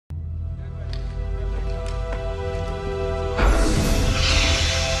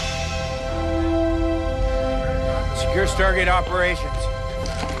secure Stargate operations.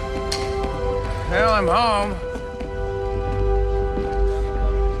 Well, I'm home.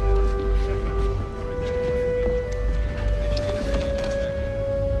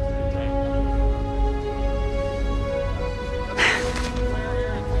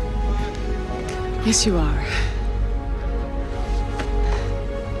 Yes, you are.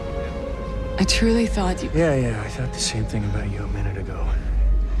 I truly thought you... Yeah, I thought the same thing about you a minute ago.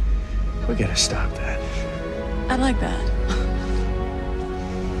 We gotta stop that. I like that.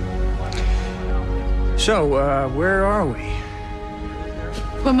 So, where are we?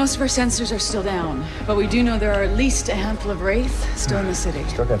 Well, most of our sensors are still down, but we do know there are at least a handful of Wraith still in the city.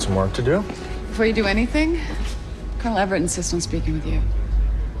 Still got some work to do. Before you do anything, Colonel Everett insists on speaking with you.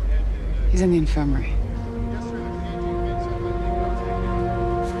 He's in the infirmary.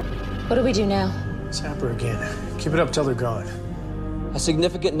 What do we do now? Zap her again. Keep it up till they're gone. A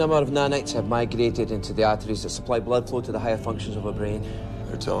significant number of nanites have migrated into the arteries that supply blood flow to the higher functions of our brain.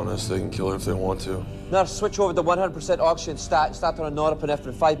 They're telling us they can kill her if they want to. Nurse, switch over to 100% oxygen start on a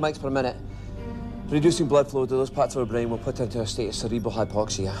norepinephrine, 5 mics per minute. Reducing blood flow to those parts of our brain will put her into a state of cerebral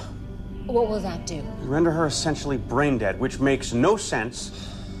hypoxia. What will that do? Render her essentially brain dead, which makes no sense.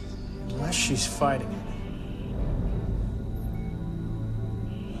 Unless she's fighting it.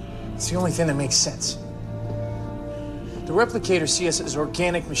 It's the only thing that makes sense. The replicators see us as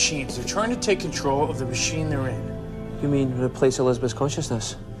organic machines. They're trying to take control of the machine they're in. You mean replace Elizabeth's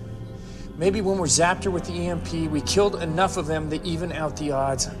consciousness? Maybe when we zapped her with the EMP, we killed enough of them to even out the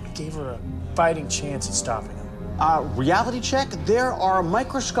odds. Gave her a fighting chance at stopping them. Reality check? There are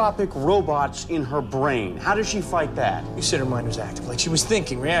microscopic robots in her brain. How does she fight that? You said her mind was active, like she was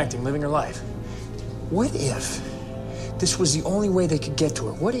thinking, reacting, living her life. What if this was the only way they could get to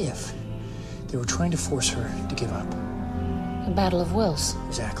her? What if they were trying to force her to give up? A battle of wills.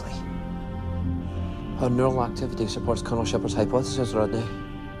 Exactly. Her neural activity supports Colonel Sheppard's hypothesis, Rodney.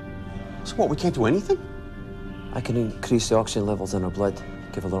 So what, we can't do anything? I can increase the oxygen levels in her blood,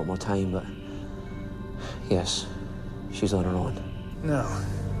 give her a lot more time, but yes, she's on her own. No,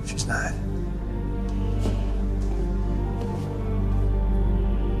 she's not.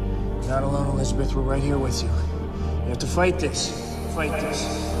 You're not alone, Elizabeth. We're right here with you. You have to fight this. Fight this.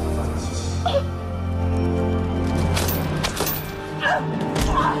 Fight this.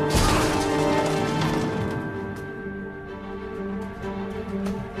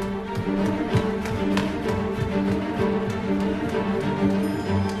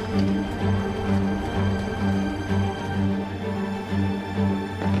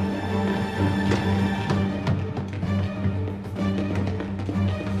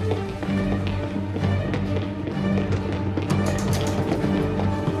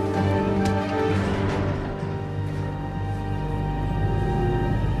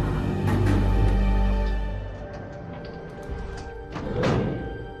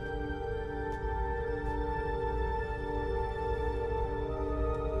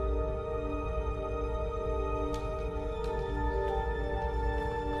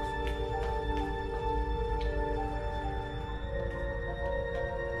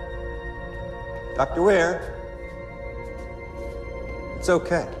 Dr. Weir, it's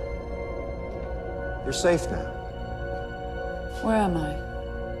okay. You're safe now. Where am I?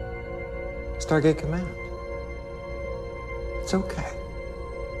 Stargate Command. It's okay.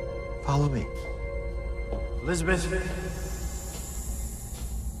 Follow me. Elizabeth.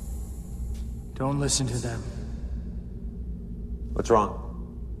 Don't listen to them. What's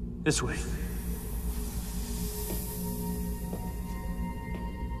wrong? This way.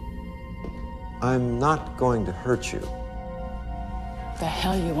 I'm not going to hurt you. The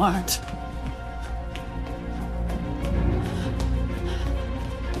hell you aren't.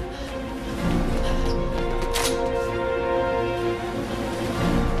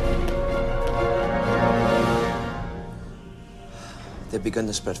 They've begun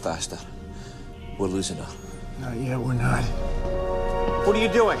to spread faster. We're losing her. Not yet, we're not. What are you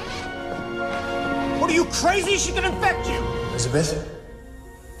doing? What are you, crazy? She can infect you! Elizabeth?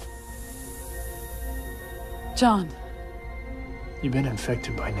 John. You've been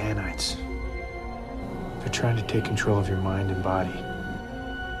infected by nanites. They're trying to take control of your mind and body.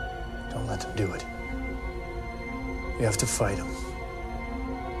 Don't let them do it. You have to fight them.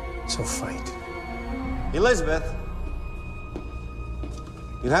 So fight. Elizabeth,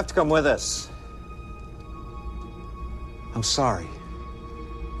 you have to come with us. I'm sorry.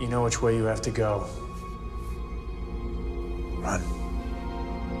 You know which way you have to go. Run.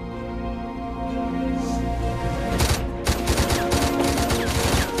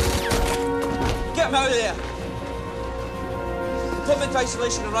 Get him out of there! Put him into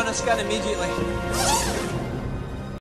isolation and run a scan immediately.